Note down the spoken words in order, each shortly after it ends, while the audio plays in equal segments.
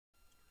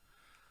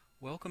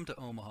Welcome to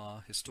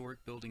Omaha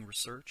Historic Building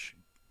Research,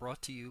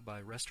 brought to you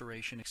by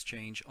Restoration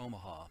Exchange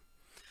Omaha.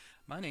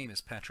 My name is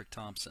Patrick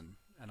Thompson,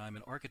 and I'm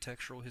an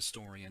architectural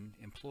historian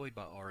employed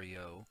by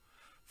REO,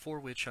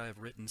 for which I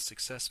have written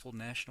successful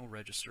National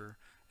Register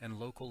and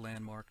local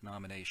landmark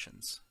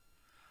nominations.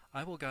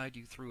 I will guide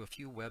you through a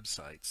few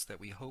websites that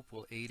we hope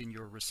will aid in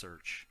your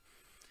research.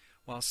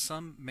 While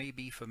some may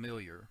be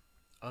familiar,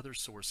 other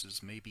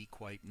sources may be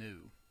quite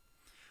new.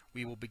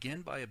 We will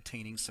begin by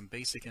obtaining some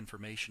basic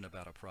information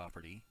about a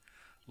property,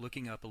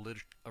 looking up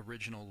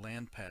original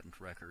land patent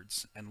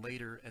records, and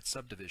later at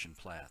subdivision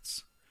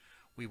plats.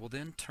 We will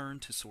then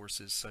turn to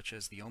sources such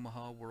as the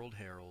Omaha World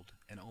Herald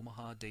and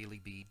Omaha Daily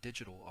Bee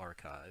digital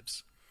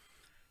archives.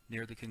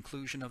 Near the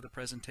conclusion of the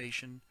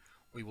presentation,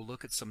 we will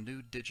look at some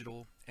new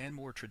digital and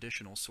more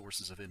traditional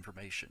sources of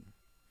information.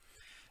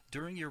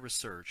 During your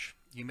research,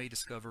 you may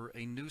discover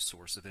a new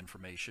source of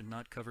information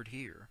not covered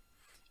here.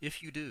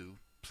 If you do,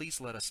 please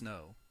let us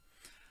know.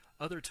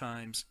 Other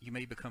times, you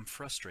may become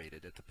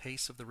frustrated at the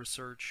pace of the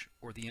research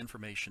or the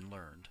information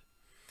learned.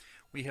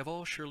 We have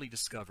all surely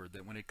discovered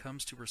that when it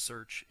comes to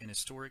research in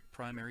historic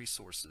primary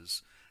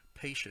sources,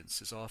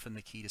 patience is often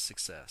the key to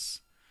success.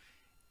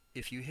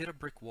 If you hit a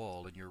brick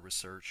wall in your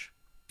research,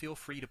 feel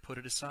free to put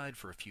it aside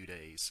for a few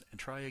days and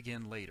try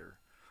again later,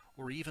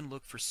 or even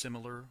look for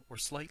similar or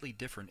slightly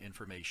different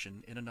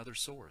information in another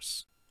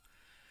source.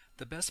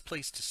 The best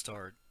place to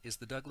start is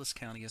the Douglas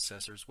County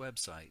Assessor's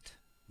website,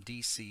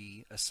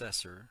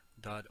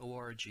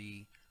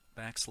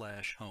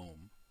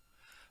 dcassessor.org/home.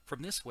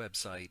 From this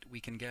website, we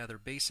can gather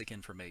basic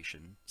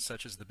information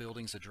such as the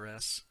building's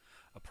address,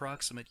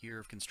 approximate year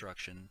of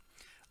construction,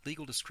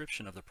 legal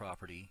description of the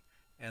property,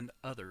 and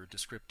other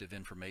descriptive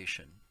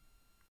information.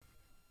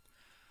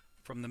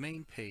 From the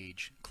main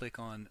page, click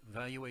on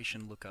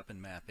Valuation Lookup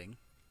and Mapping,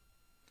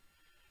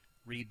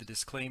 read the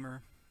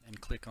disclaimer, and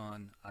click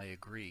on I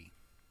agree.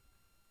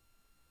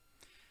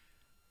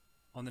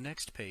 On the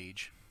next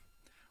page,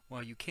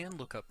 while you can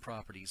look up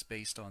properties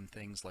based on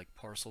things like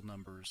parcel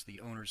numbers,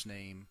 the owner's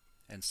name,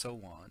 and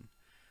so on,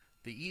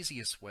 the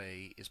easiest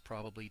way is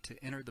probably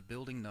to enter the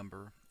building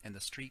number and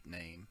the street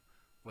name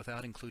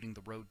without including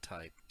the road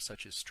type,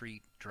 such as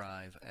street,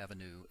 drive,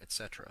 avenue,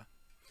 etc.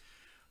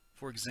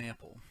 For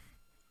example,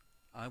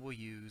 I will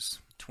use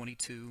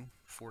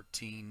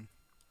 2214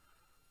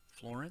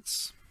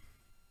 Florence,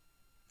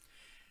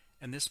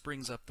 and this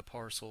brings up the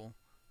parcel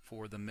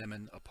for the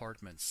Memon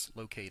Apartments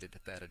located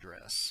at that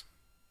address.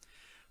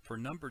 For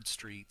numbered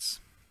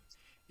streets,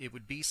 it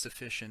would be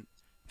sufficient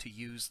to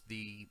use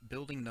the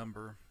building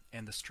number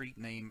and the street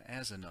name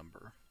as a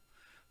number.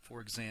 For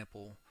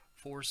example,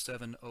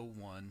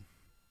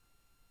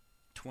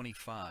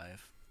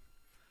 470125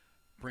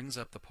 brings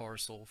up the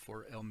parcel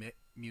for El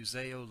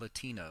Museo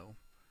Latino,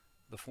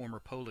 the former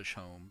Polish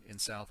home in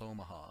South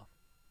Omaha.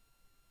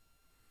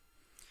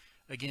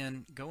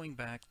 Again, going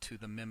back to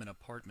the Memon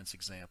Apartments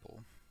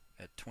example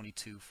at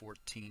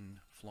 2214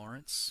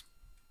 Florence,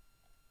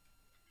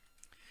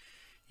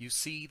 you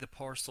see the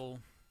parcel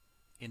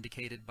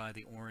indicated by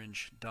the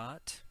orange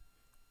dot.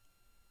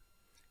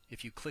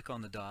 If you click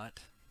on the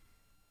dot,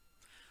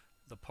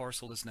 the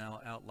parcel is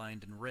now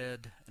outlined in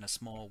red and a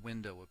small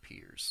window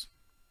appears.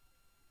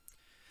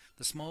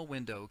 The small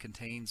window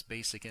contains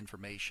basic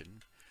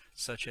information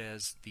such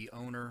as the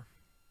owner,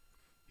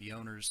 the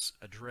owner's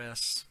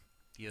address,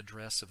 the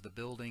address of the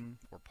building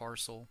or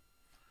parcel,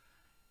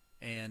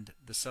 and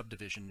the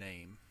subdivision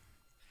name.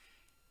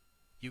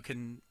 You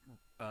can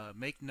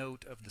make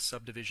note of the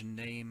subdivision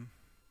name,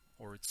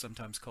 or it's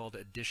sometimes called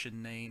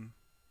addition name,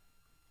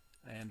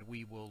 and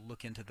we will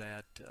look into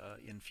that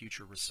in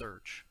future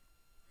research.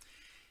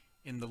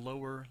 In the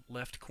lower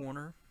left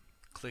corner,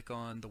 click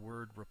on the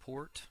word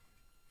report,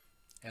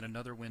 and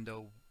another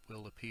window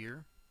will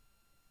appear.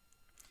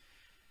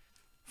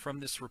 From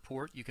this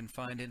report, you can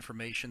find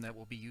information that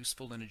will be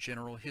useful in a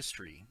general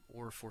history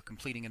or for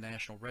completing a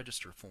National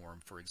Register form,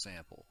 for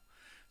example,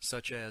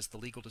 such as the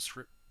legal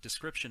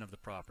description of the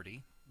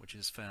property, which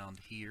is found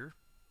here,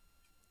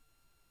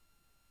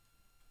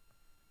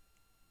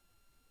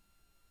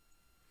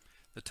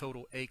 the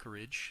total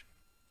acreage,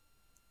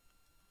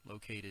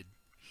 located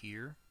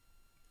here,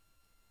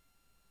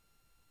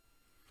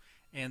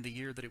 and the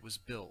year that it was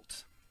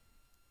built,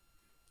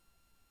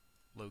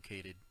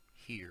 located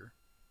here.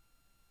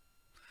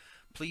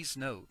 Please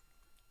note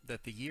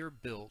that the year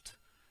built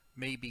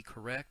may be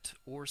correct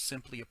or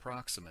simply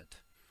approximate.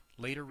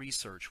 Later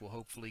research will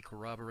hopefully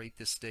corroborate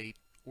this date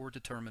or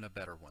determine a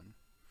better one.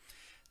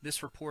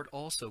 This report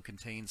also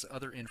contains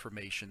other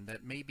information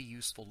that may be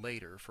useful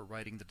later for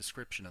writing the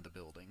description of the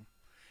building.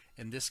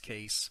 In this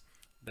case,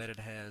 that it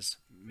has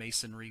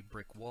masonry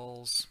brick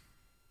walls,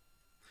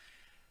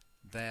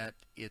 that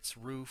its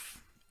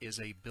roof is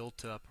a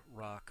built-up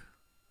rock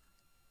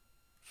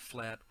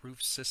flat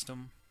roof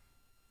system,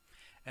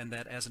 and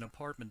that as an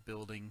apartment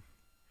building,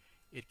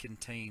 it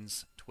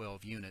contains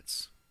 12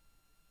 units.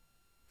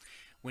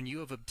 When you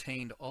have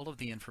obtained all of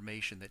the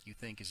information that you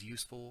think is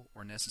useful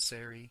or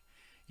necessary,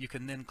 you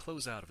can then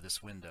close out of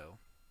this window.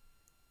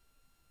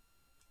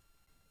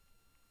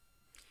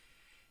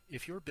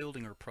 If your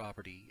building or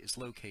property is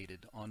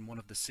located on one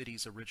of the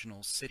city's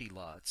original city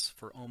lots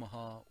for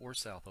Omaha or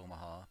South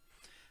Omaha,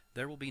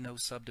 there will be no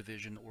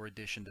subdivision or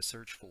addition to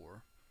search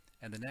for,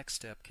 and the next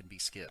step can be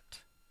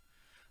skipped.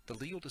 The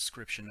legal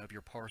description of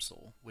your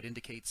parcel would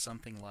indicate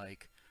something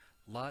like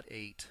Lot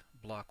 8,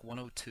 Block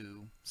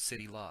 102,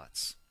 City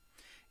Lots.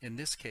 In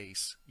this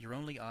case, your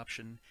only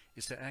option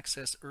is to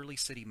access early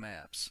city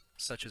maps,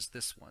 such as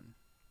this one.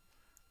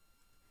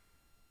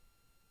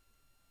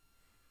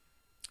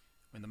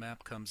 When the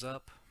map comes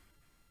up,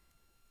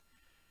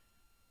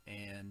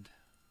 and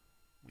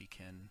we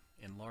can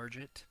enlarge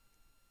it,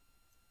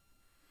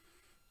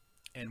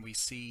 and we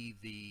see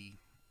the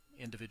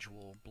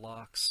individual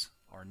blocks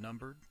are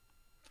numbered.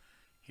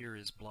 Here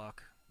is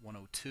block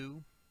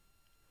 102.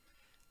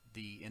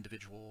 The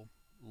individual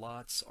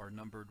lots are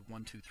numbered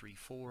 1, 2, 3,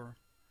 4,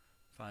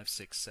 5,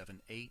 6,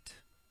 7, 8.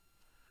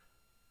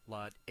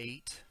 Lot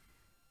 8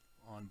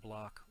 on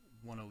block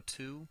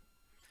 102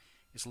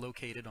 is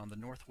located on the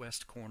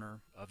northwest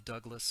corner of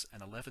Douglas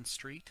and 11th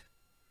Street,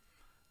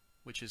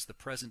 which is the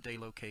present-day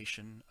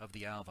location of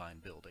the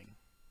Alvine building.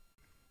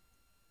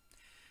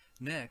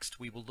 Next,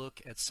 we will look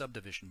at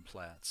subdivision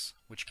plats,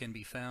 which can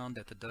be found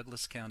at the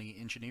Douglas County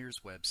Engineers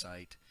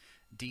website,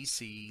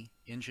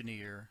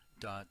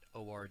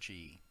 dcengineer.org.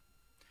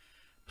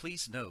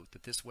 Please note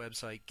that this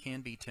website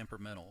can be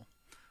temperamental.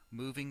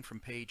 Moving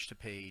from page to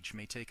page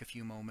may take a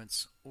few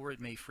moments, or it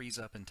may freeze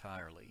up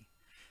entirely.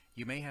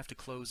 You may have to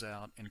close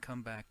out and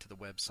come back to the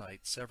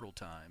website several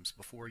times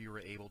before you are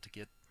able to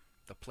get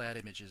the plat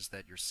images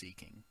that you're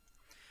seeking.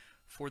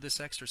 For this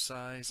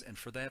exercise, and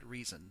for that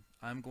reason,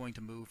 I'm going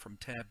to move from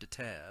tab to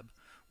tab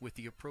with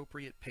the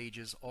appropriate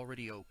pages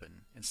already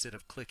open instead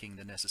of clicking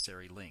the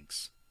necessary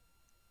links.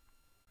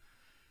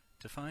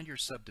 To find your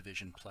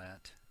subdivision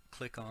plat,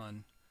 click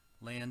on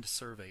Land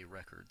Survey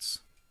Records,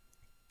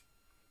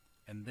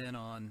 and then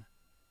on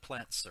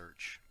Plat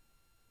Search.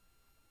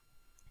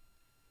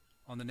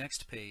 On the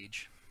next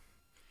page,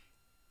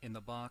 in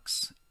the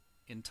box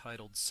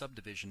entitled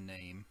Subdivision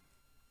Name,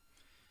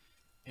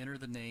 enter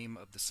the name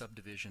of the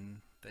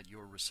subdivision that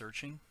you're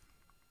researching,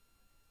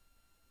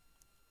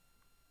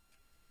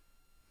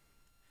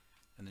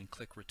 and then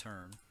click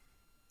Return.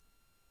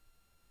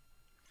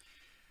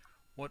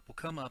 What will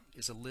come up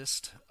is a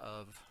list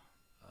of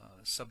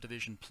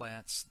subdivision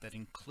plats that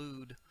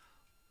include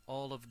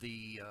all of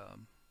the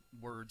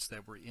words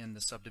that were in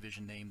the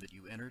subdivision name that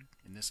you entered,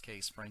 in this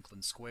case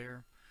Franklin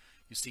Square.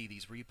 You see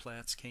these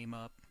replats came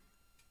up,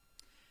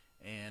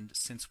 and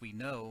since we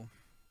know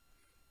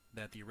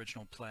that the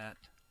original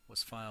plat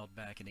was filed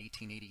back in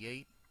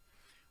 1888,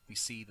 we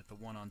see that the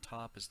one on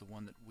top is the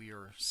one that we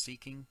are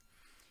seeking.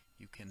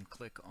 You can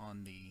click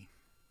on the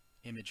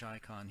image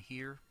icon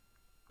here,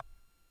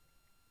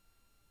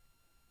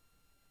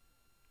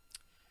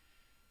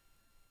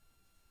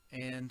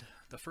 and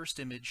the first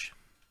image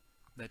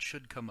that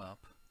should come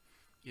up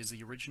is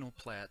the original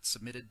plat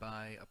submitted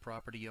by a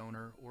property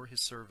owner or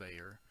his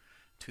surveyor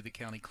to the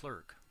county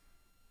clerk.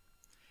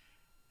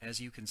 As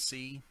you can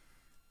see,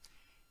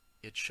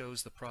 it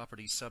shows the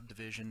property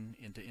subdivision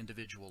into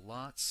individual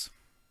lots,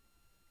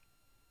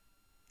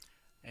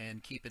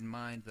 and keep in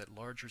mind that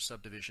larger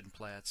subdivision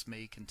plats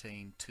may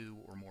contain 2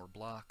 or more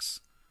blocks.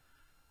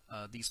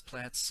 These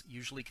plats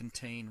usually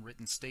contain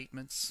written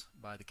statements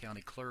by the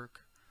county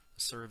clerk,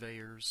 the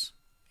surveyors,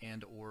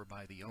 and or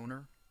by the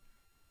owner.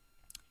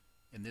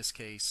 In this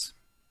case,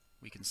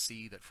 we can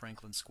see that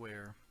Franklin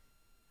Square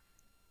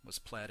was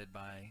platted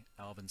by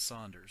Alvin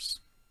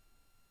Saunders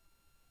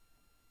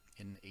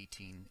in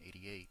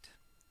 1888.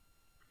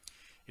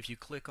 If you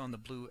click on the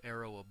blue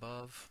arrow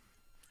above,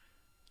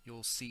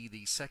 you'll see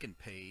the second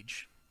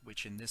page,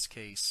 which in this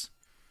case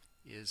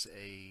is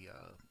a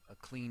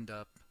cleaned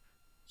up,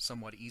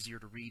 somewhat easier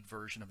to read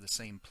version of the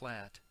same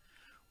plat,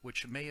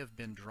 which may have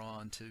been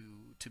drawn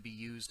to be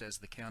used as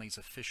the county's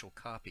official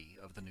copy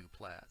of the new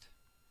plat.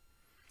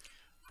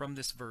 From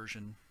this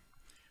version,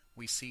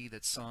 we see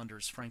that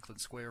Saunders' Franklin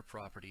Square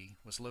property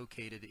was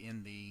located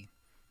in the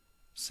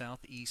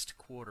southeast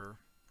quarter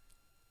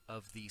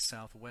of the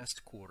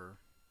southwest quarter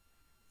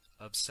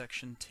of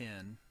Section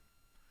 10,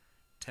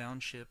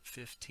 Township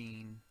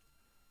 15,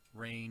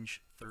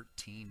 Range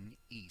 13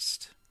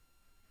 East.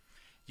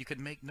 You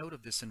can make note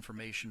of this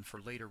information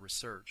for later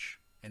research,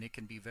 and it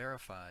can be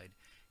verified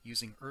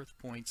using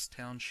EarthPoint's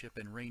Township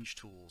and Range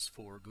tools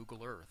for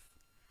Google Earth.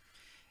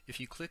 If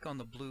you click on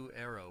the blue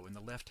arrow in the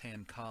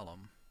left-hand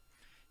column,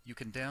 you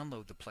can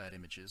download the plat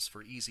images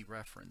for easy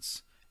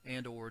reference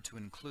and or to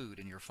include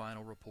in your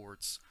final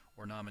reports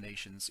or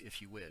nominations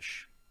if you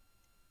wish.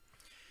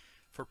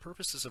 For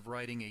purposes of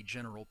writing a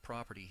general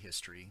property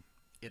history,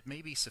 it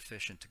may be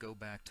sufficient to go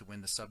back to when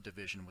the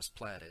subdivision was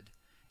platted,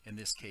 in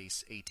this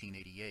case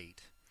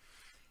 1888.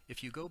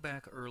 If you go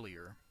back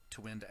earlier to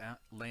when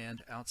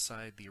land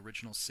outside the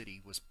original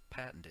city was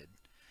patented,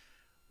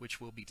 which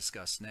will be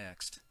discussed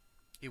next,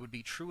 it would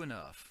be true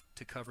enough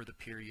to cover the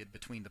period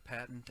between the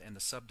patent and the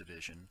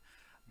subdivision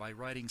by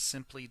writing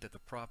simply that the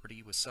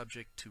property was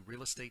subject to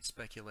real estate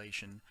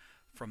speculation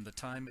from the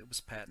time it was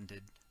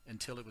patented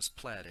until it was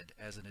platted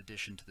as an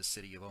addition to the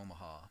city of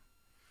Omaha.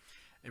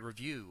 A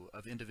review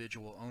of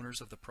individual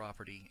owners of the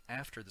property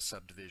after the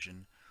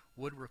subdivision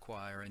would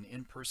require an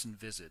in-person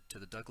visit to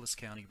the Douglas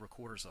County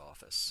Recorder's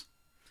Office.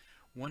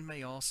 One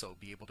may also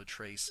be able to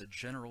trace a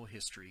general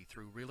history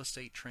through real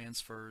estate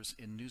transfers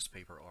in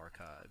newspaper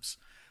archives,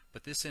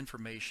 but this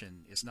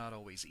information is not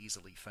always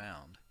easily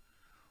found.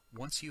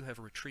 Once you have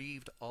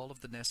retrieved all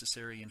of the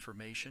necessary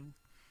information,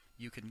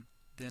 you can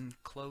then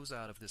close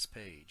out of this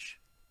page.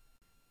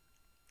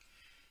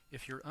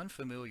 If you're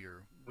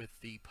unfamiliar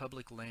with the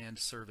Public Land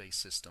Survey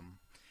System,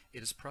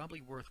 it is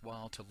probably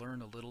worthwhile to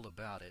learn a little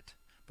about it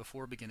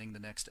before beginning the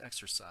next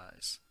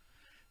exercise.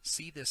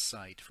 See this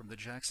site from the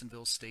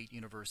Jacksonville State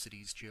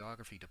University's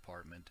Geography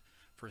Department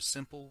for a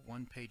simple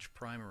one-page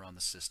primer on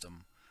the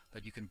system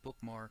that you can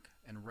bookmark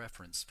and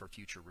reference for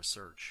future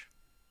research.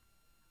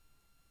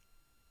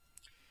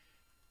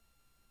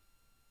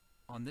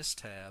 On this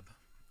tab,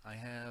 I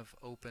have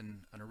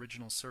open an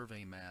original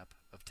survey map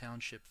of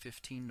Township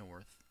 15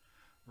 North,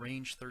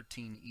 Range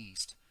 13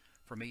 East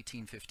from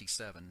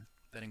 1857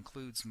 that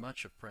includes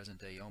much of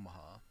present-day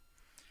Omaha.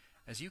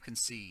 As you can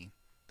see,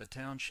 the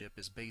township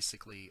is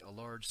basically a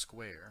large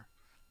square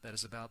that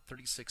is about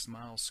 36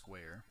 miles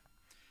square,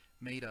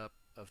 made up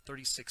of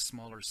 36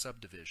 smaller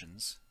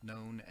subdivisions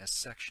known as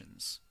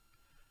sections.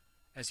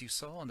 As you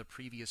saw in the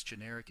previous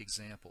generic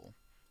example,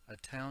 a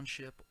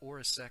township or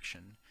a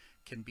section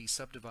can be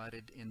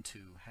subdivided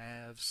into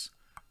halves,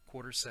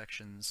 quarter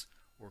sections,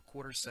 or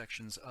quarter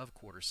sections of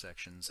quarter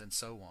sections, and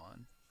so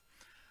on.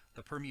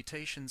 The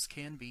permutations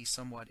can be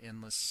somewhat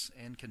endless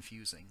and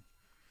confusing,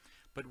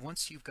 but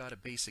once you've got a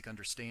basic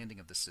understanding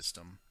of the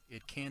system,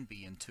 it can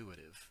be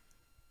intuitive.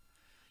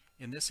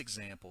 In this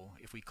example,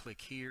 if we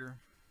click here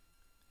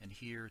and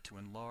here to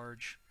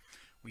enlarge,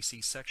 we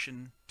see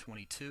section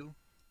 22,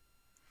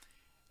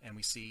 and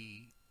we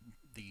see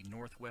the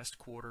northwest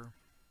quarter,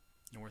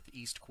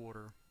 northeast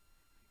quarter,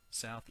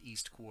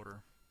 southeast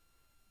quarter,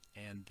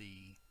 and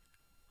the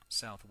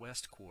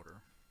southwest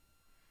quarter.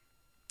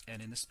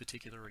 And in this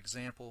particular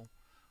example,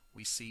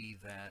 we see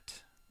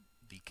that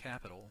the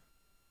capital,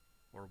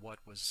 or what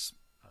was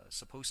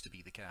supposed to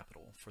be the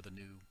capital for the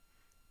new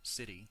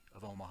city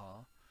of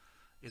Omaha,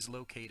 is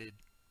located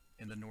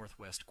in the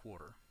northwest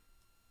quarter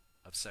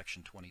of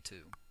section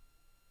 22.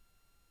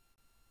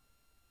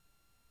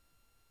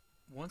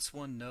 Once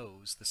one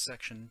knows the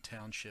section,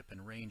 township,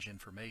 and range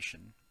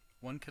information,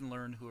 one can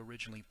learn who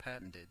originally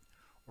patented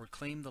or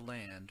claimed the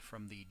land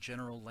from the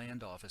General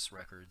Land Office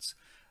records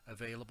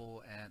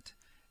available at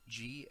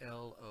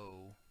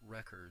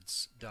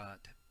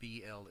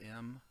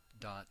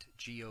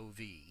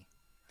glorecords.blm.gov.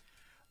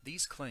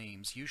 These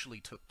claims usually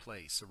took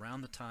place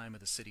around the time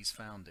of the city's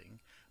founding,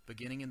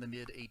 beginning in the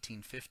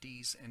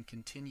mid-1850s and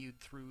continued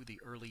through the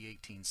early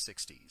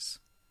 1860s.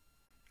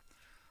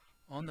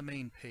 On the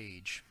main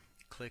page,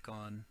 click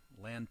on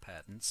Land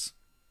Patents,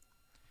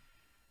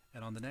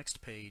 and on the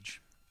next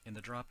page, in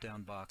the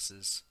drop-down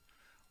boxes,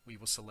 we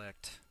will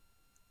select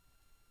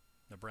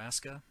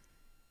Nebraska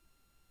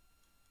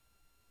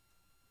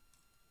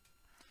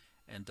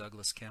and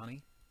Douglas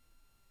County.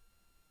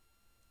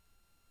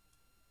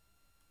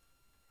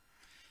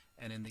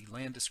 And in the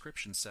land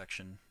description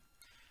section,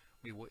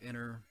 we will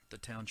enter the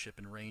township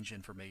and range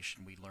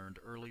information we learned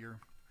earlier.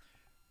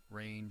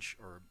 Range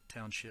or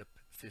Township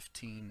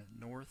 15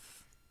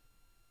 North,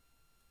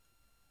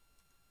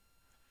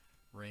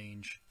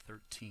 Range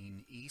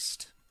 13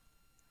 East,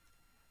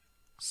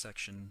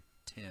 Section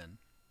 10.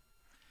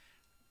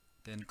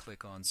 Then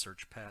click on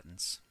Search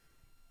Patents.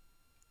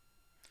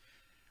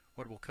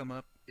 What will come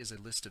up is a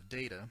list of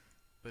data,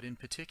 but in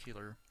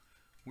particular,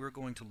 we're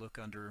going to look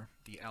under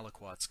the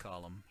aliquots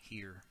column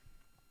here.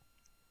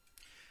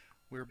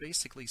 We're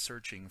basically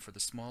searching for the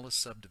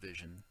smallest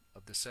subdivision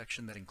of the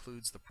section that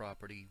includes the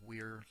property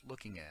we're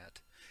looking at.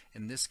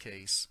 In this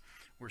case,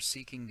 we're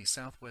seeking the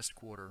southwest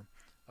quarter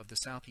of the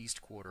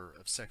southeast quarter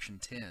of Section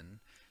 10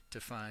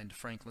 to find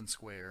Franklin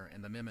Square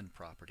and the Memon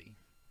property.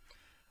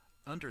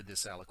 Under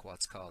this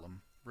aliquots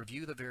column,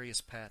 review the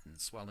various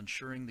patents while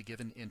ensuring the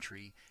given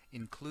entry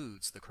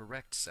includes the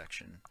correct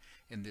section,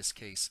 in this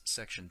case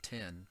Section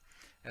 10,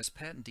 as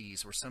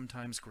patentees were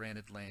sometimes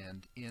granted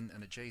land in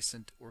an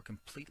adjacent or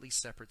completely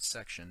separate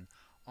section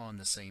on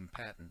the same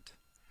patent.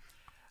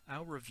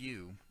 Our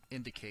review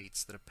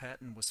indicates that a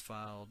patent was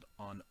filed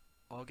on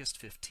August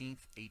 15,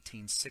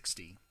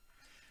 1860,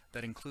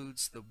 that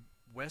includes the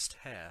west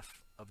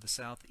half of the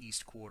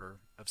southeast quarter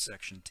of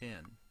Section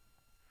 10,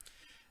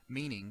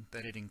 meaning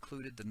that it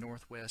included the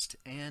northwest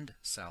and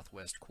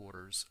southwest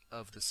quarters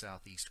of the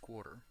southeast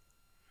quarter.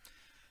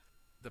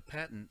 The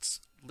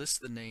patents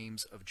list the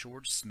names of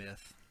George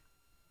Smith,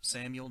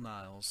 Samuel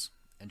Niles,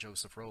 and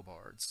Joseph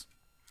Robards.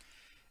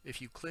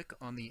 If you click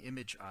on the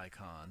image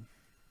icon,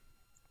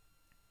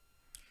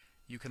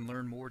 you can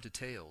learn more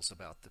details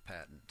about the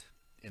patent.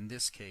 In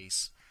this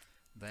case,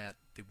 that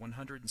the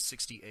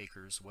 160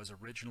 acres was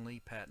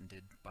originally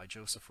patented by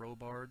Joseph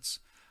Robards,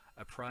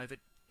 a private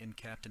in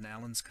Captain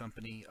Allen's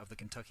company of the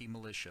Kentucky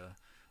Militia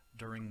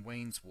during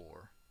Wayne's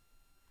War.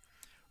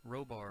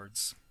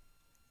 Robards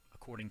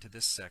according to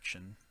this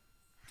section,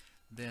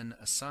 then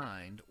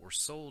assigned or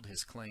sold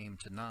his claim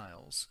to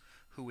Niles,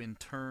 who in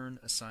turn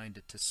assigned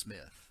it to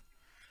Smith.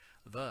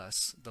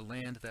 Thus, the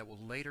land that will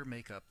later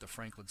make up the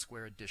Franklin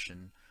Square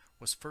addition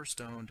was first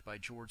owned by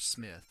George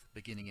Smith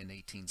beginning in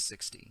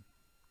 1860.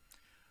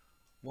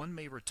 One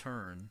may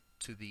return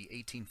to the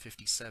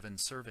 1857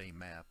 survey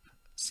map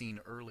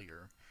seen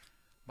earlier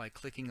by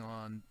clicking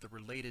on the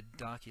Related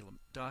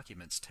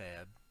Documents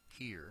tab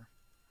here,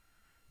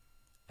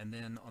 and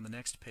then on the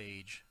next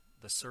page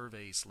the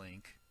Surveys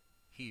link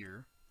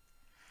here,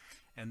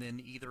 and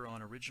then either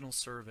on Original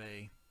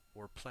Survey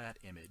or Plat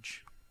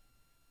Image.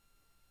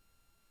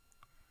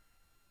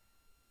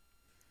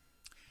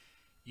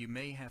 You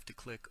may have to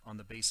click on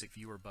the Basic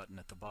Viewer button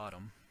at the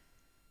bottom,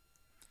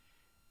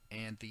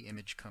 and the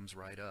image comes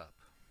right up.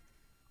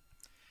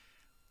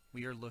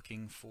 We are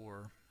looking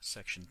for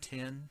section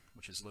 10,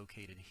 which is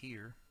located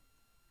here,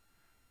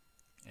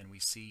 and we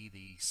see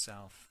the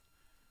southeast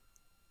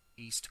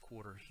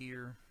quarter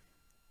here,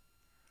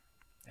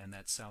 and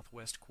that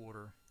southwest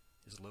quarter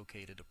is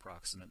located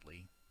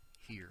approximately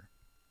here.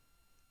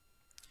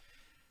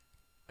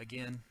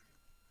 Again,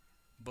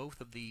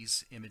 both of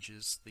these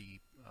images, the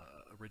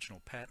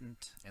original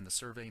patent and the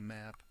survey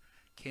map,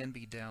 can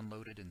be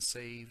downloaded and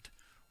saved,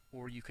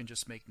 or you can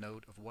just make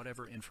note of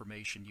whatever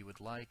information you would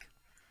like,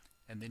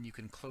 and then you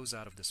can close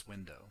out of this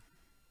window.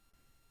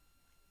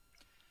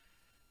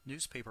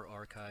 Newspaper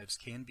archives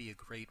can be a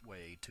great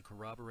way to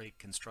corroborate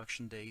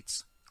construction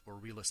dates or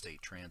real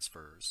estate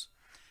transfers.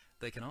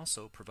 They can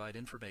also provide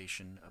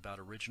information about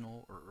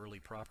original or early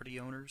property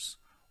owners,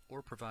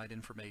 or provide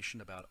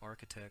information about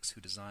architects who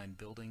design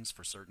buildings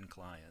for certain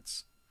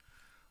clients.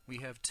 We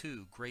have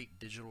two great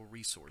digital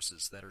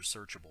resources that are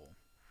searchable.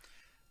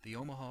 The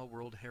Omaha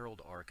World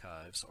Herald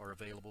archives are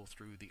available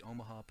through the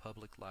Omaha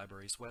Public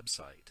Library's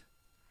website,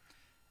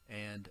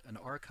 and an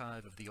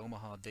archive of the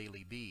Omaha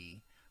Daily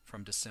Bee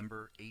from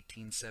December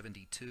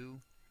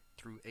 1872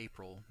 through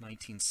April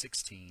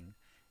 1916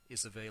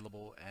 is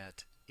available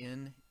at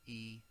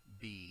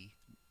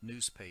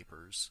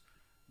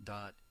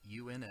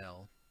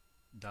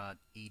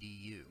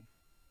nebbnewspapers.unl.edu.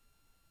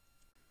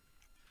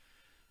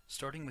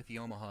 Starting with the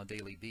Omaha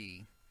Daily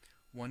Bee,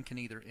 one can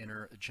either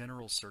enter a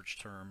general search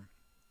term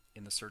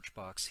in the search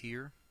box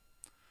here,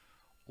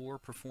 or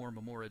perform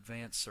a more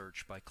advanced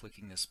search by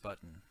clicking this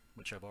button,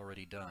 which I've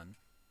already done.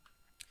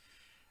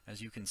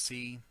 As you can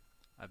see,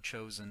 I've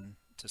chosen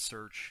to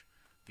search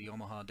the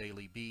Omaha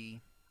Daily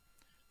Bee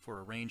for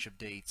a range of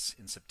dates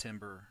in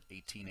September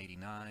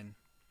 1889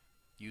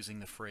 using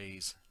the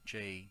phrase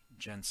J.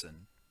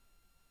 Jensen.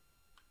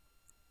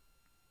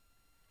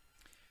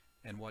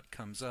 And what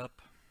comes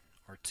up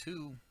are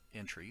two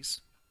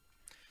entries.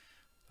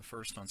 The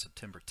first on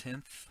September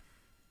 10th,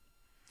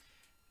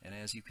 and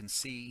as you can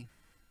see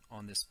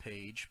on this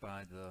page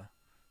by the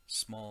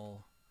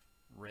small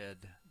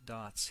red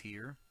dots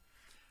here,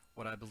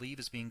 what I believe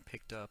is being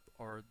picked up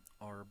are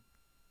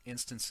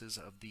instances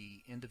of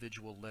the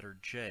individual letter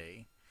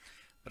J,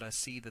 but I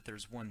see that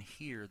there's one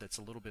here that's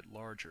a little bit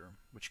larger,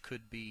 which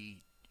could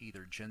be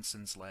either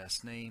Jensen's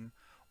last name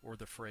or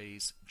the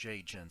phrase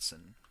J.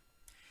 Jensen.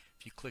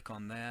 If you click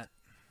on that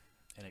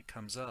and it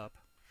comes up,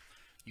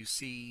 you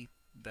see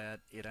that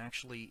it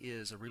actually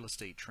is a real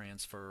estate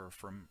transfer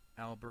from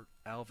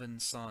Alvin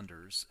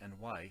Saunders and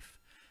wife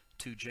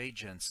to J.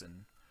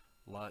 Jensen,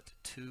 Lot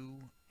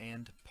 2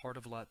 and part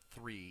of Lot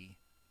 3,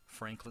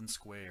 Franklin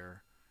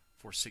Square,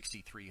 for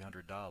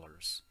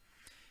 $6,300.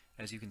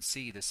 As you can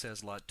see, this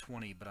says Lot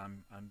 20, but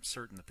I'm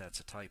certain that that's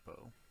a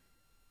typo.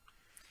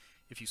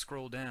 If you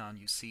scroll down,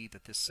 you see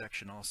that this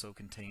section also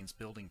contains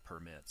building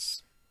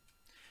permits.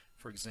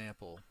 For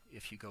example,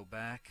 if you go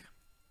back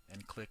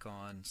and click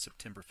on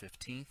September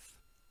 15th,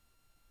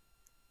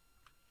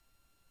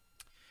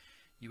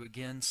 you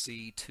again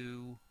see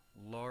two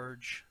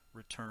large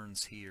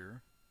returns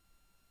here,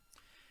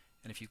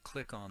 and if you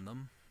click on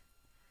them,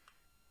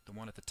 the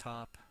one at the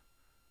top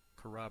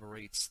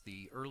corroborates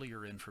the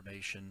earlier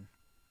information,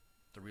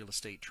 the real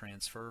estate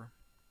transfer,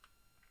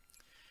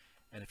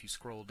 and if you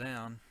scroll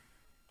down,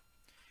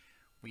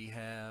 we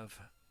have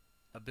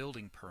a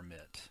building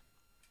permit.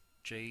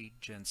 J.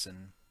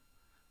 Jensen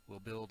will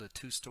build a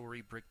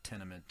two-story brick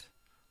tenement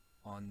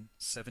on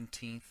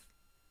 17th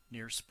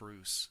near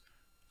Spruce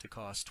to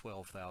cost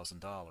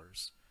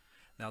 $12,000.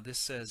 Now this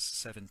says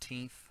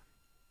 17th,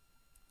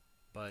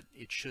 but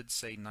it should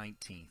say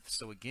 19th.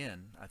 So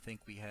again, I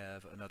think we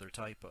have another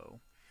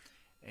typo.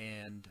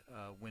 And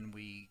when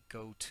we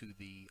go to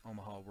the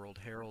Omaha World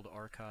Herald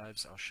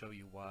archives, I'll show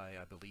you why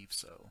I believe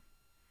so.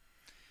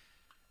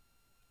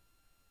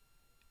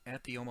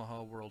 At the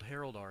Omaha World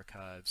Herald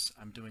archives,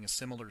 I'm doing a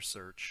similar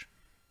search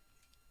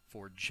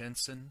for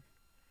Jensen,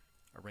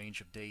 a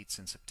range of dates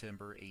in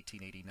September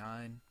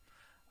 1889.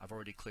 I've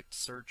already clicked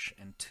search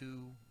and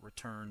two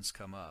returns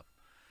come up.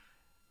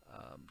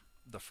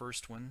 The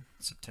first one,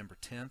 September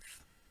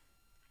 10th,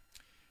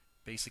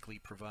 basically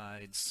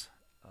provides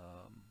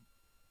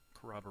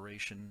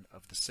corroboration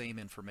of the same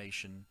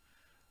information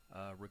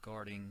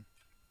regarding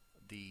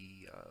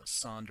the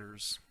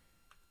Saunders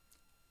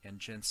and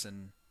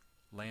Jensen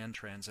land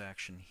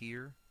transaction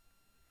here.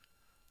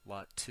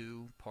 Lot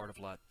 2, part of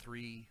Lot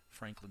 3,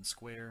 Franklin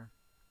Square,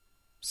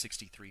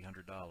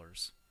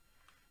 $6,300.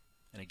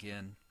 And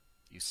again,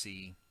 you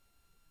see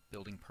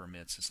building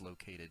permits is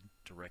located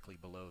directly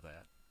below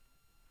that.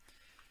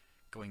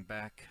 Going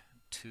back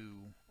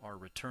to our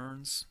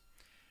returns,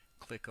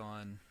 click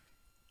on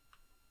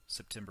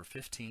September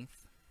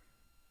 15th,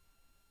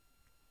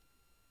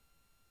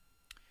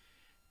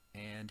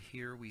 and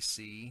here we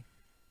see,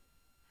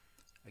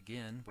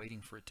 again,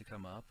 waiting for it to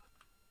come up,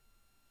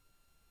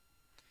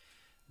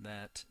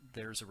 that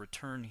there's a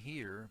return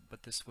here,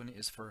 but this one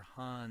is for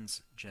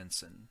Hans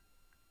Jensen.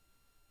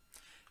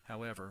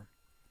 However,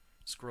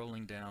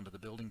 scrolling down to the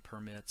building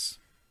permits,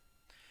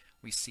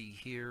 we see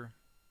here,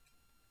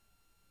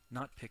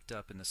 not picked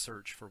up in the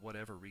search for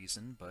whatever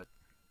reason, but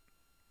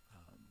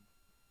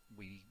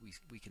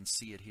we can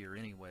see it here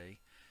anyway,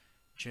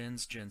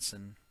 Jens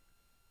Jensen,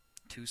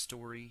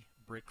 2-story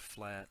brick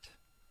flat,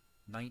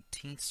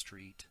 19th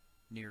Street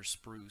near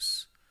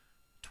Spruce,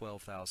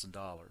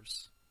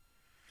 $12,000.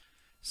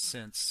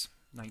 Since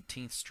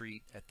 19th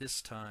Street at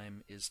this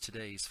time is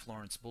today's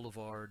Florence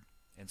Boulevard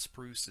and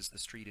Spruce is the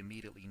street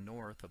immediately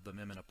north of the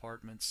Memon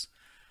Apartments,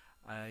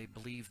 I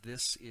believe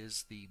this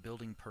is the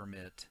building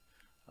permit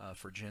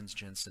for Jens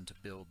Jensen to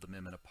build the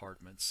Memon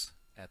Apartments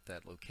at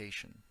that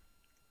location.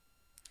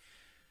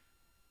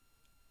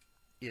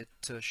 It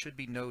should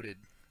be noted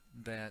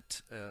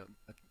that a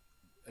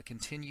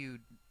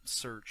continued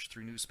search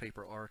through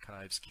newspaper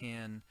archives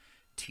can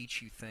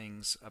teach you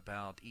things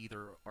about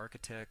either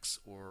architects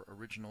or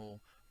original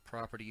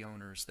property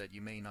owners that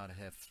you may not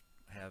have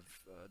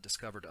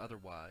discovered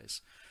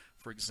otherwise.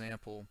 For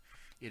example,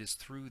 it is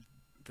through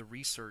the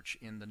research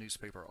in the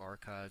newspaper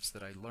archives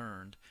that I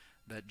learned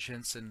that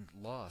Jensen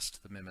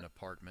lost the Memon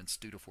Apartments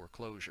due to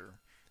foreclosure,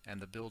 and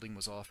the building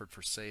was offered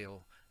for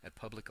sale at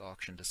public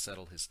auction to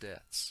settle his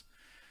debts.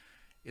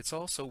 It's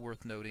also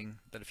worth noting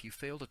that if you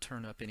fail to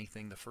turn up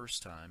anything the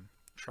first time,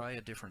 try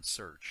a different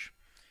search.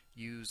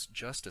 Use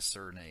just a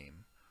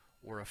surname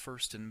or a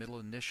first and middle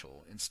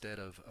initial instead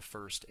of a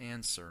first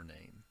and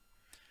surname.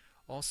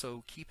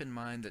 Also, keep in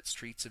mind that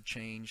streets have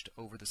changed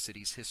over the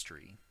city's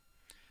history.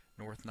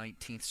 North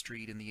 19th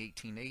Street in the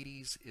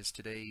 1880s is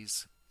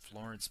today's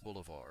Florence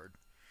Boulevard.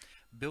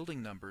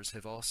 Building numbers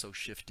have also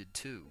shifted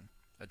too.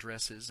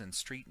 Addresses and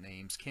street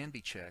names can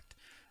be checked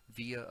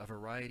via a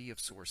variety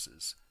of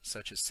sources,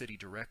 such as city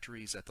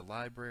directories at the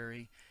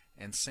library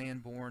and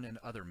Sanborn and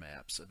other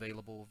maps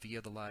available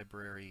via the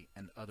library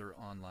and other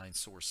online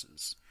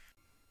sources.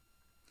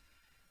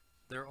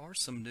 There are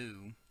some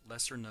new,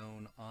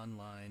 lesser-known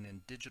online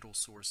and digital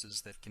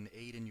sources that can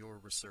aid in your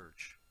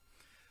research.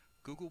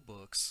 Google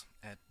Books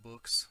at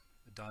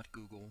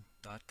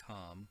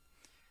books.google.com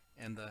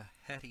and the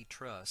Hattie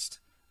Trust,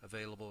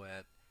 available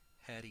at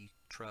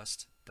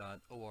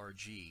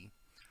hattietrust.org,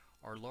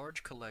 are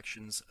large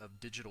collections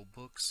of digital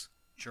books,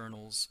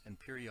 journals, and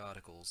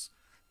periodicals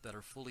that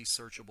are fully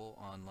searchable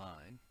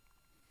online.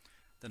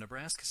 The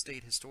Nebraska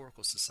State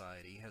Historical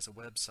Society has a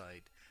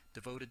website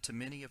devoted to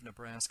many of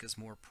Nebraska's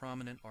more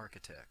prominent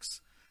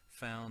architects,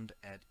 found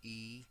at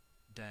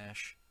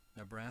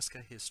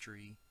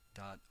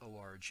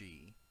e-nebraskahistory.org.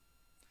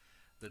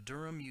 The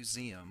Durham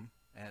Museum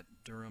at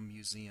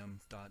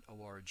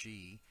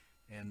durhammuseum.org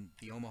and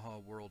the Omaha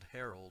World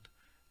Herald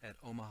at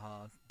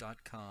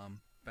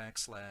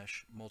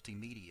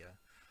omaha.com/multimedia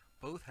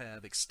both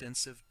have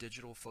extensive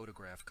digital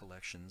photograph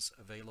collections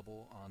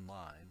available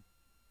online.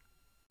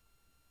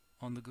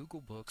 On the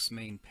Google Books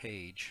main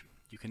page,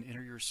 you can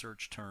enter your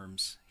search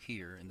terms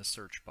here in the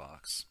search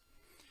box.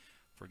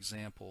 For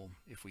example,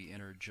 if we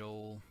enter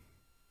Joel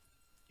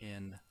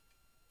in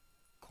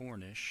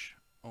Cornish,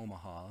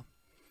 Omaha,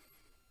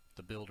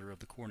 the builder of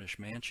the Cornish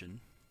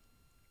Mansion,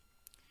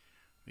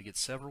 we get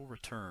several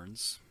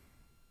returns.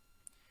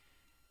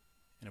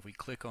 And if we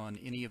click on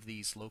any of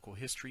these local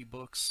history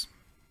books,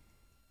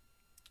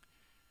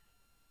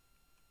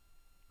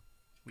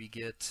 we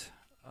get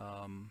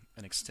an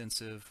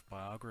extensive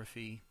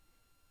biography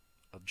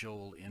of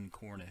Joel in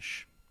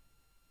Cornish.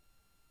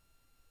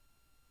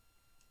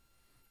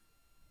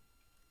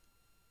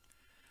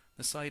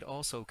 The site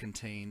also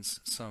contains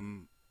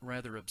some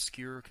rather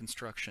obscure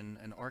construction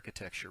and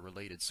architecture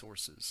related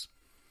sources.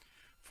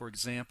 For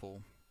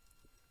example,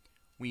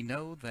 we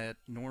know that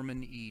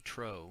Norman E.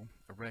 Troe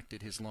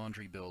erected his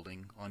laundry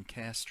building on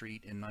Cass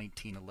Street in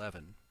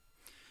 1911.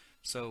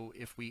 So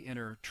if we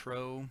enter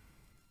Troe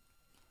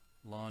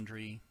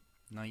Laundry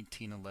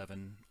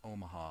 1911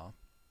 Omaha,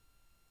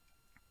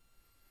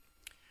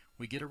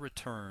 we get a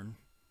return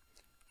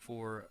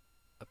for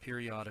a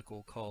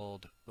periodical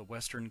called The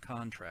Western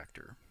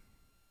Contractor.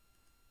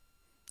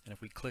 And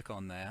if we click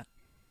on that,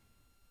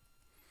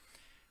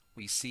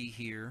 we see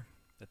here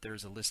that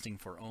there's a listing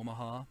for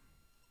Omaha,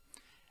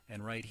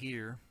 and right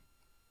here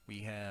we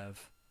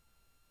have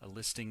a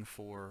listing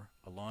for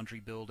a laundry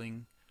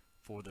building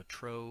for the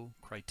Troe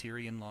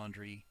Criterion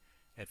Laundry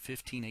at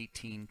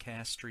 1518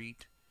 Cass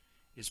Street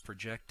is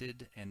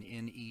projected, and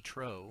N.E.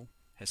 Troe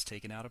has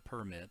taken out a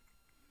permit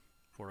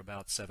for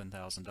about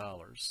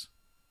 $7,000.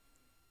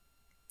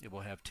 It will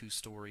have 2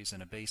 stories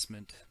and a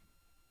basement,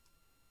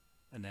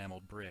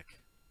 enameled brick.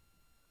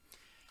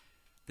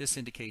 This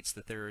indicates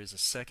that there is a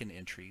second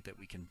entry that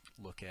we can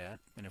look at,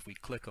 and if we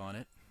click on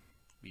it,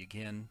 we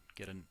again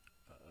get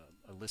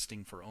a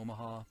listing for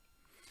Omaha.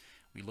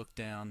 We look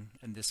down,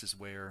 and this is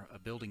where a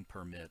building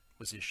permit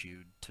was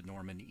issued to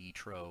Norman E.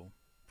 Troe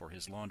for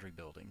his laundry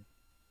building.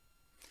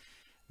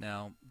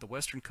 Now, the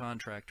Western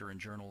Contractor and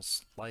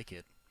journals like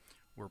it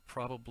were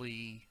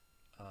probably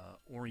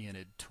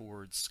oriented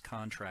towards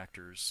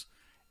contractors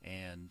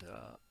and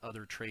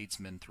other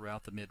tradesmen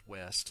throughout the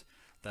Midwest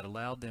that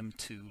allowed them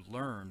to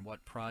learn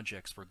what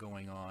projects were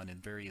going on in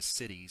various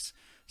cities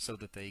so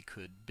that they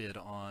could bid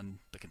on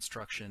the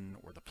construction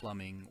or the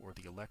plumbing or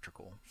the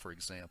electrical, for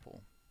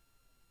example.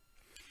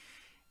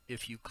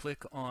 If you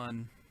click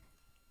on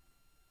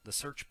the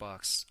search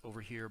box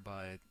over here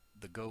by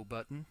the Go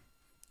button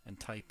and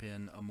type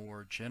in a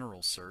more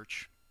general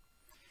search,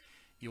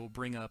 you'll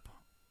bring up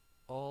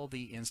all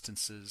the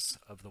instances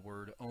of the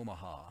word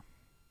Omaha,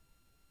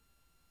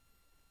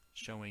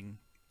 showing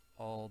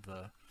all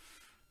the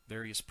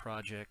various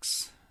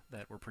projects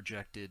that were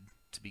projected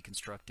to be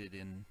constructed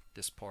in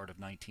this part of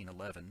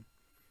 1911.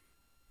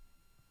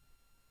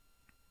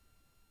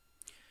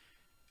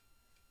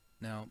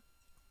 Now,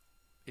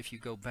 if you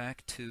go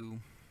back to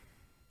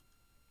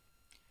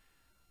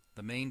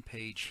the main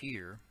page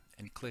here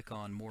and click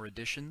on More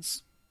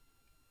Additions,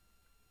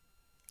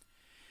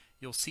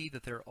 you'll see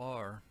that there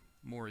are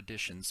more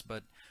additions,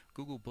 but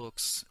Google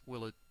Books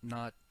will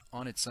not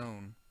on its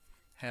own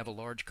have a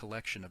large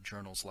collection of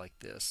journals like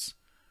this,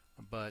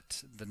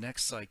 but the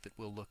next site that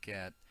we'll look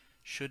at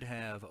should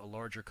have a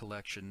larger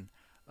collection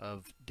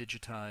of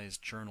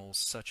digitized journals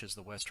such as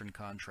the Western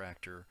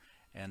Contractor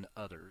and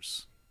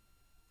others.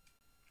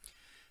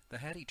 The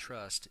Hattie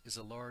Trust is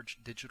a large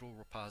digital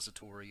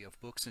repository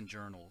of books and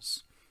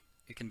journals.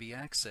 It can be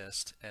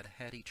accessed at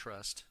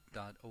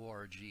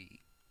hattietrust.org.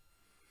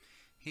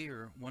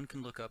 Here, one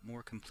can look up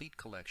more complete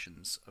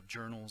collections of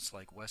journals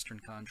like Western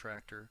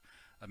Contractor,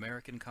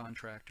 American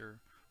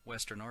Contractor,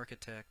 Western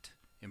Architect,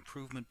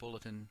 Improvement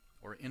Bulletin,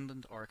 or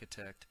Inland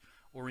Architect,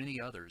 or any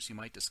others you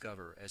might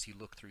discover as you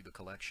look through the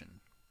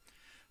collection.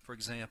 For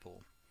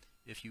example,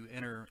 if you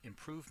enter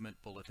Improvement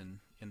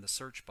Bulletin in the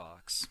search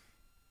box,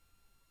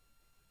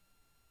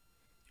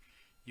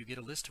 you get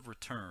a list of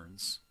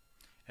returns,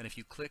 and if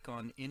you click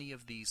on any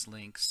of these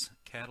links,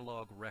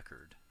 Catalog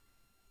Record,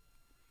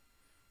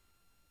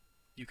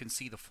 you can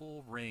see the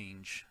full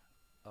range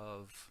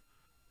of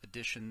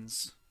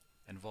editions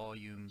and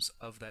volumes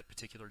of that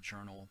particular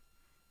journal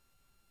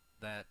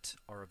that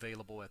are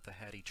available at the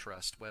Hattie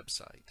Trust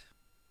website.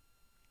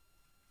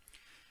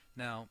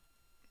 Now,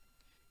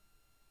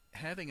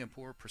 having a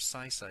more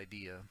precise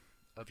idea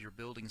of your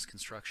building's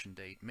construction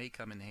date may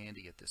come in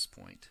handy at this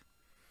point.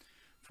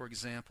 For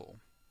example,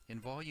 in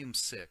Volume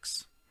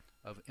 6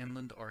 of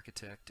Inland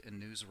Architect and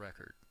News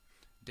Record,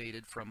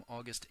 dated from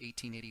August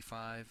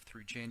 1885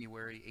 through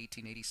January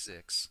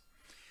 1886,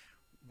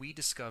 we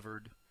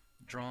discovered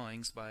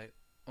drawings by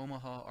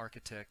Omaha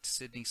architect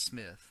Sidney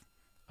Smith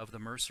of the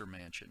Mercer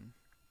Mansion,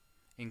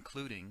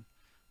 including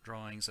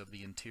drawings of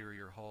the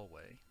interior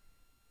hallway.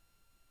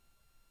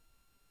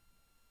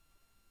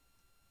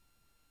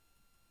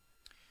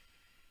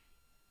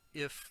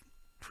 If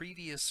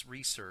previous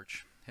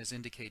research has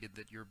indicated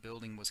that your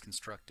building was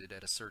constructed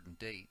at a certain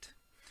date,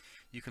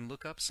 you can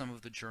look up some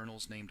of the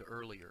journals named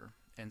earlier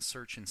and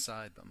search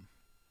inside them.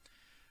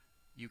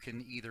 You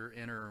can either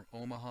enter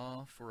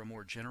Omaha for a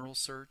more general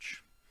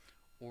search,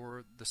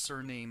 or the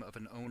surname of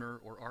an owner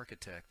or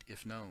architect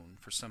if known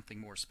for something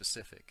more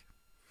specific.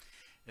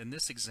 In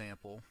this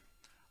example,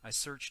 I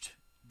searched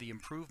the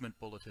Improvement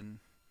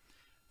Bulletin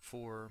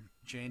for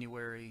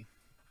January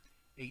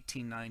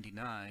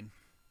 1899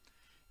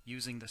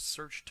 using the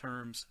search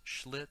terms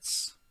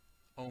Schlitz,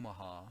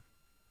 Omaha,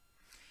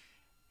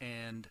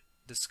 and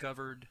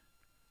discovered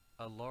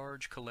a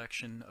large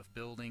collection of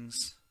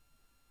buildings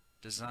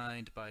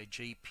designed by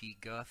J.P.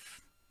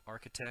 Guth,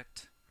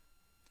 architect,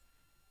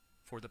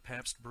 for the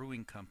Pabst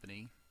Brewing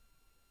Company,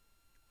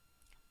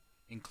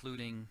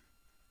 including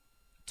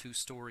a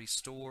 2-story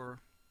store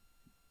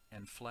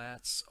and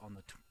flats on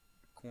the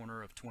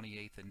corner of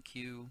 28th and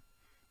Q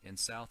in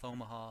South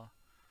Omaha,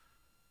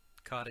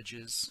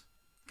 cottages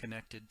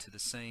connected to the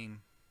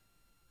same,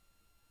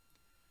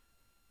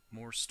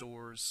 more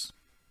stores,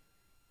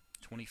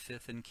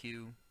 25th and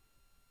Q,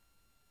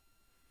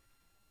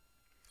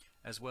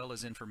 as well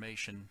as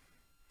information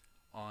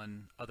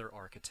on other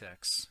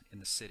architects in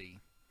the city,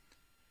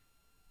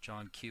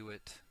 John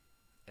Kewitt,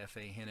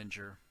 F.A.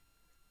 Henninger,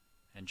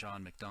 and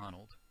John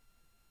McDonald.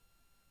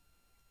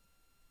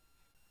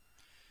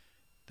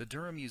 The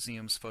Durham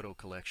Museum's photo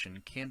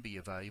collection can be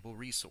a valuable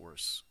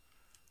resource.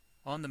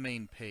 On the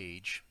main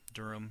page,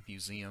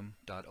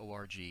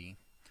 durhammuseum.org,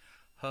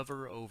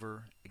 hover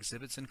over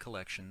Exhibits and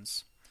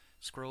Collections,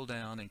 scroll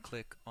down and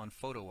click on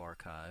Photo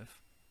Archive.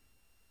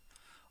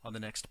 On the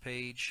next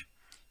page,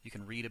 you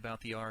can read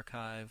about the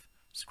archive,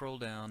 scroll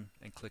down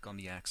and click on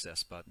the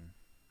Access button.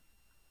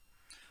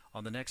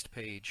 On the next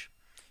page,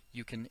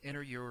 you can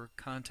enter your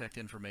contact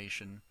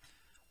information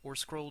or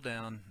scroll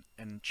down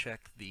and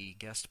check the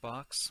guest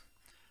box,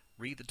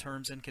 read the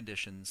terms and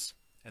conditions,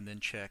 and then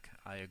check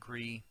I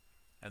agree,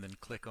 and then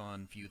click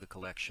on View the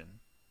Collection.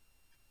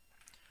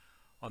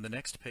 On the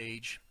next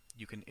page,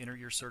 you can enter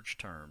your search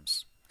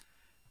terms.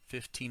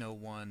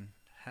 1501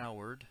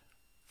 Howard,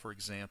 for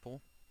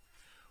example,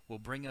 will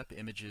bring up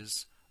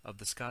images of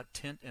the Scott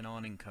Tent and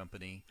Awning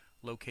Company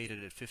located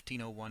at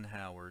 1501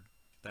 Howard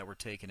that were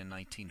taken in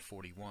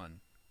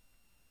 1941.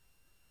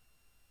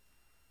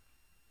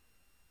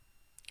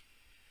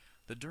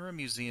 The Durham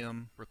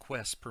Museum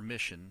requests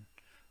permission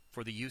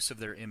for the use of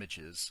their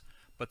images,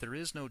 but there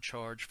is no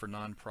charge for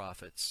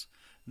nonprofits,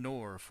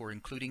 nor for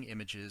including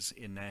images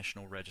in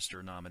National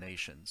Register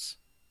nominations.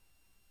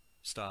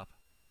 Stop.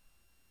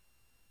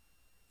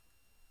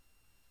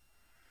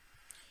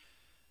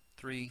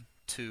 3,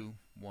 2,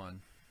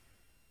 1.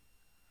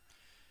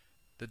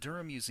 The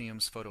Durham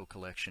Museum's photo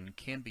collection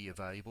can be a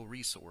valuable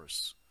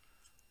resource.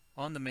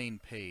 On the main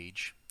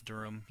page,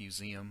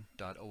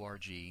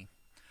 durhammuseum.org,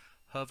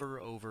 hover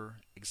over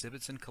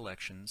Exhibits and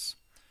Collections,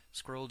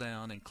 scroll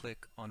down and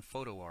click on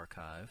Photo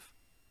Archive.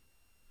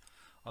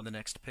 On the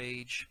next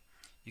page,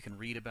 you can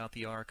read about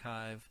the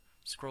archive,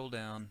 scroll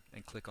down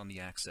and click on the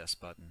Access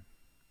button.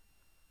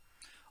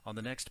 On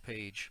the next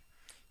page,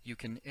 you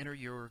can enter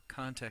your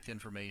contact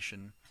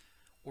information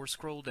or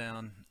scroll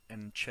down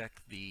and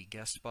check the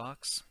guest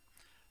box,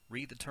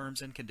 read the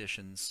terms and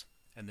conditions,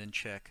 and then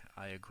check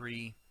I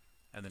agree,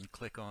 and then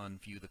click on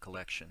View the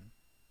Collection.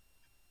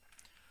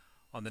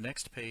 On the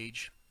next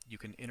page, you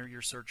can enter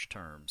your search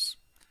terms.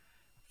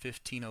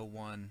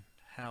 1501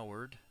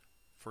 Howard,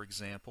 for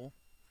example,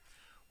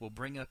 will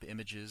bring up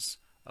images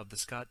of the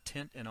Scott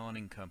Tent and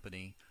Awning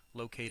Company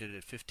located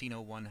at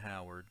 1501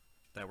 Howard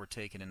that were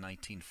taken in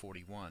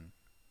 1941.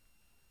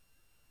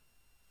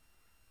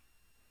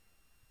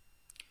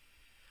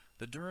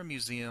 The Durham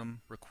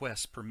Museum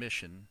requests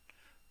permission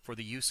for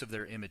the use of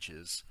their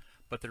images,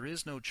 but there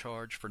is no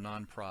charge for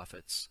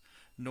nonprofits,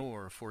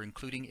 nor for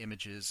including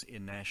images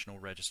in National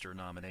Register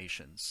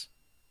nominations.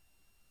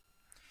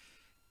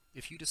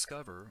 If you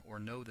discover or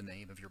know the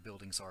name of your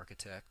building's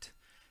architect,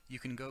 you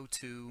can go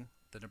to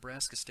the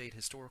Nebraska State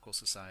Historical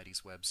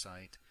Society's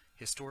website,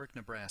 Historic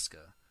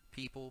Nebraska,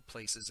 People,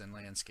 Places, and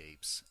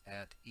Landscapes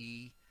at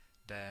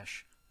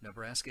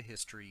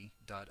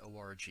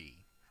e-nebraskahistory.org.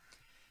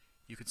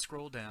 You can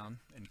scroll down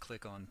and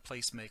click on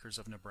Placemakers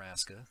of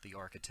Nebraska, the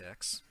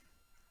Architects.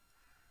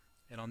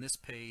 And on this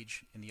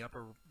page, in the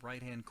upper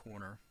right-hand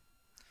corner,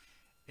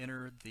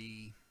 enter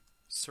the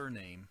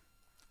surname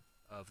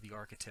of the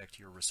architect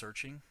you're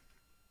researching.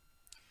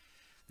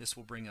 This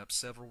will bring up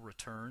several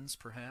returns,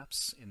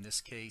 perhaps. In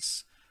this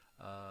case,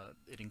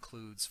 it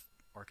includes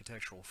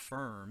architectural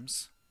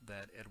firms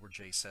that Edward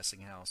J.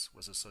 Sessinghouse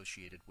was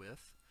associated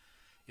with.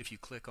 If you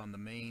click on the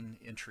main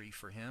entry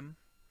for him,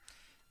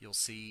 you'll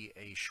see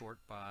a short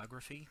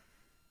biography,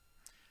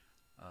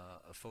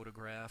 a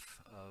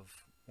photograph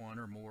of one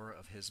or more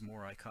of his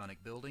more iconic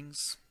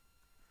buildings,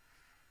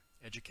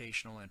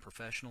 educational and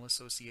professional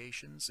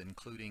associations,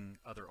 including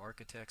other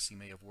architects he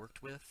may have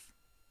worked with,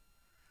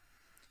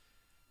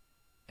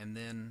 and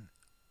then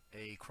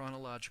a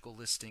chronological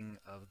listing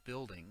of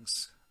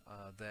buildings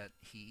that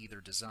he either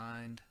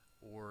designed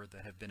or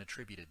that have been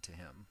attributed to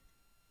him.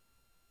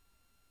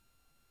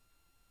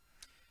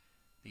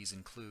 These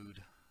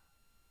include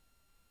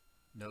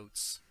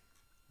notes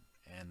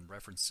and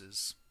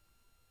references.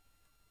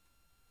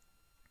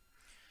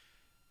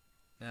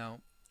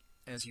 Now,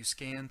 as you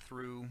scan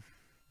through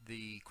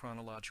the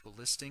chronological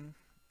listing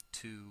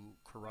to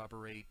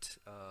corroborate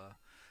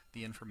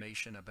the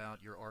information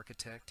about your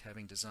architect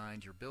having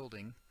designed your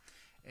building,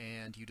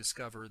 and you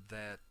discover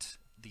that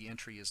the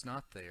entry is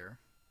not there,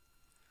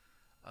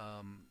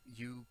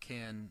 you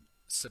can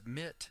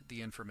submit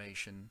the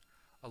information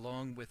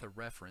along with a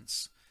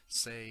reference,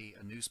 say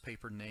a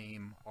newspaper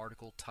name,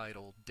 article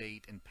title,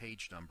 date, and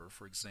page number,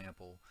 for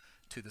example,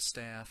 to the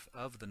staff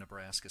of the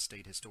Nebraska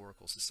State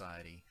Historical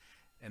Society,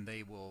 and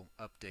they will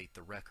update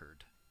the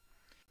record.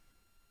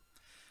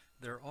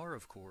 There are,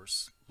 of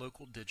course,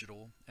 local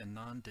digital and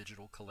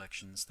non-digital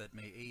collections that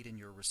may aid in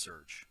your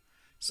research,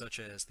 such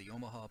as the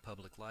Omaha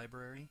Public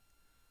Library,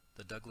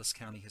 the Douglas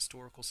County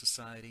Historical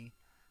Society,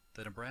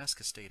 the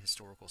Nebraska State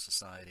Historical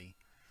Society,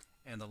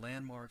 and the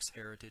Landmarks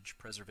Heritage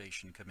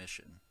Preservation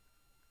Commission.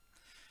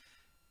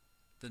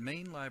 The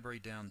main library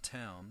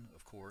downtown,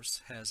 of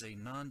course, has a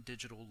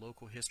non-digital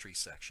local history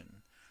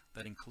section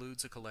that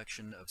includes a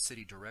collection of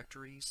city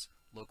directories,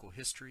 local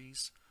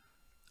histories,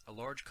 a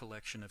large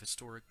collection of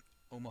historic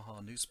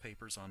Omaha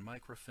newspapers on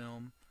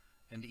microfilm,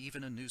 and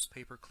even a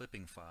newspaper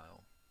clipping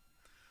file.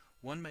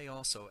 One may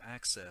also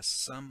access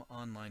some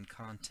online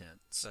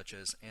content, such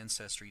as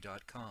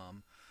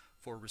Ancestry.com,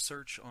 for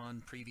research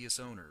on previous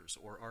owners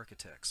or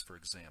architects, for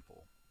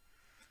example.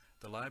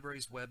 The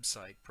library's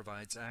website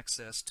provides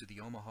access to the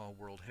Omaha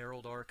World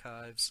Herald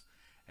archives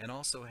and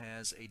also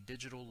has a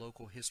digital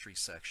local history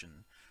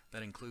section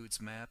that includes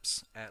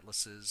maps,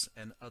 atlases,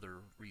 and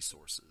other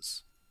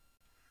resources.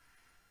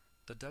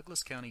 The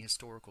Douglas County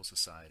Historical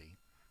Society,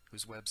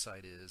 whose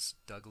website is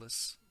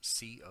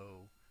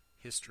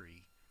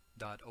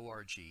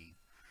douglascohistory.org,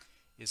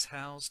 is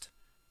housed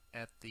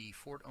at the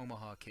Fort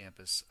Omaha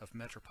campus of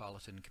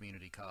Metropolitan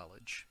Community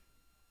College.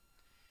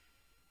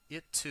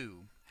 It,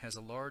 too, has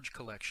a large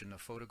collection of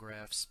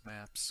photographs,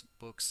 maps,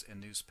 books, and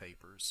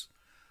newspapers,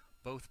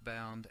 both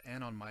bound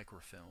and on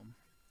microfilm,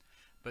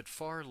 but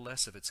far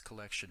less of its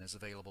collection is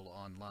available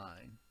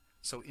online,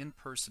 so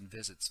in-person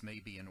visits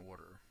may be in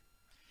order.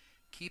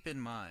 Keep in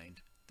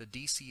mind, the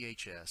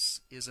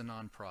DCHS is a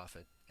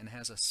nonprofit and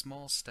has a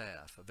small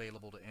staff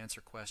available to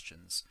answer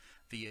questions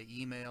via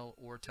email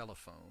or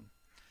telephone.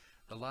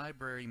 The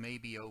library may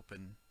be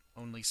open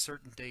only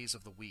certain days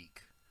of the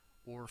week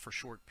or for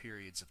short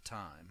periods of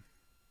time.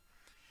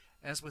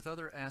 As with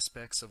other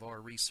aspects of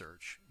our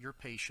research, your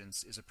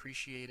patience is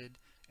appreciated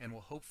and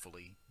will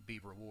hopefully be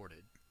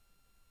rewarded.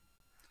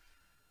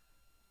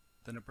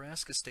 The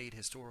Nebraska State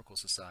Historical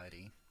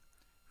Society,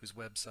 whose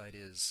website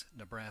is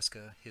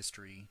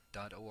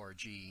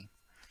nebraskahistory.org,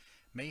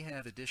 may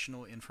have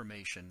additional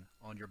information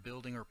on your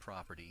building or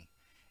property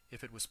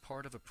if it was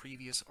part of a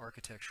previous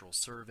architectural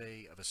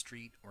survey of a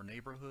street or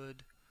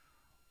neighborhood,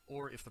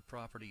 or if the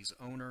property's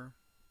owner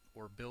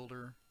or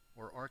builder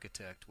or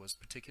architect was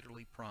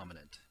particularly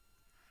prominent.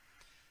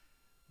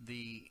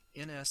 The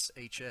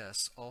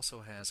NSHS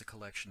also has a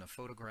collection of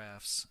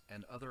photographs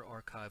and other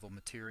archival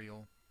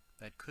material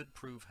that could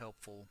prove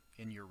helpful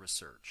in your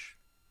research.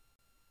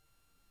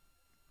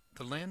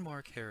 The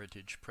Landmark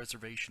Heritage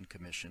Preservation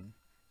Commission,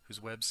 whose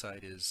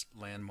website is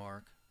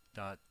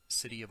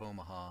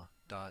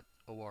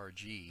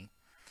landmark.cityofomaha.org,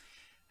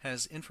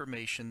 has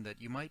information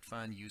that you might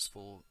find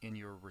useful in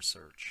your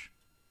research.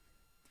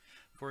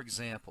 For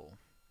example,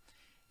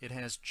 it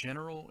has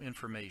general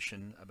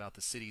information about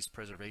the city's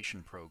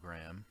preservation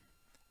program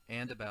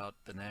and about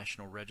the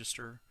National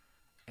Register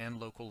and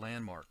local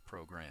landmark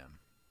program.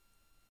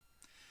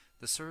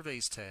 The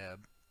Surveys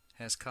tab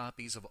has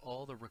copies of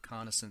all the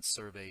reconnaissance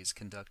surveys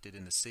conducted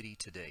in the city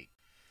to date.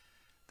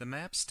 The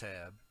Maps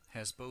tab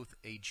has both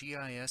a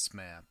GIS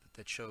map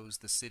that shows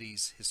the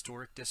city's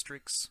historic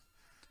districts,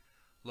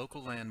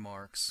 local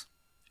landmarks,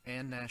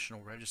 and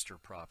National Register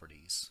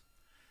properties,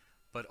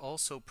 but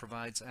also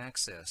provides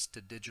access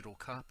to digital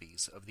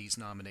copies of these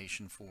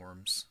nomination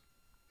forms,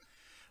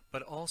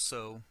 but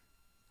also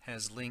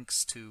has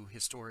links to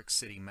historic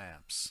city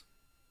maps.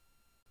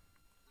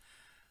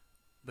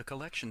 The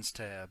Collections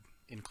tab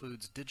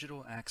includes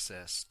digital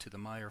access to the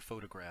Meyer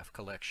photograph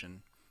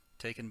collection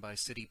taken by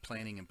city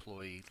planning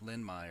employee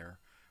Lynn Meyer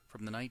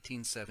from the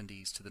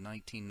 1970s to the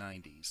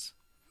 1990s,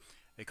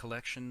 a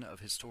collection of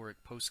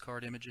historic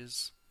postcard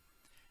images,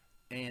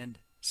 and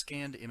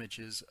scanned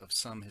images of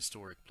some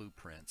historic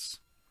blueprints.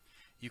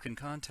 You can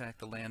contact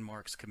the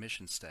Landmarks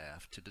Commission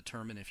staff to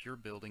determine if your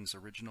building's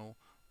original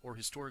or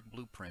historic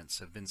blueprints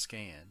have been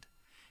scanned.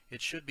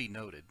 It should be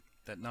noted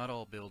that not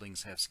all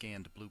buildings have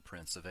scanned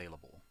blueprints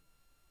available.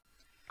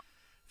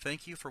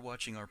 Thank you for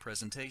watching our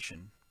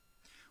presentation.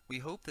 We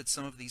hope that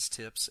some of these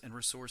tips and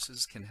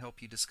resources can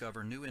help you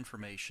discover new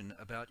information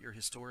about your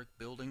historic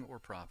building or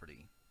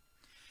property.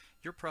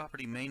 Your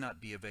property may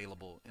not be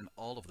available in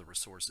all of the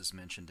resources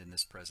mentioned in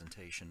this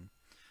presentation,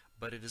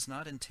 but it is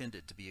not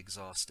intended to be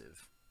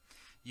exhaustive.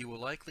 You will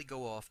likely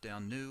go off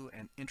down new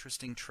and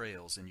interesting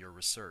trails in your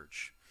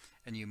research,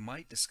 and you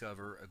might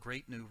discover a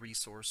great new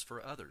resource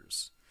for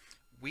others.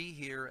 We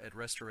here at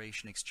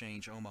Restoration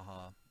Exchange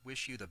Omaha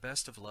wish you the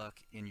best of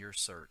luck in your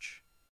search.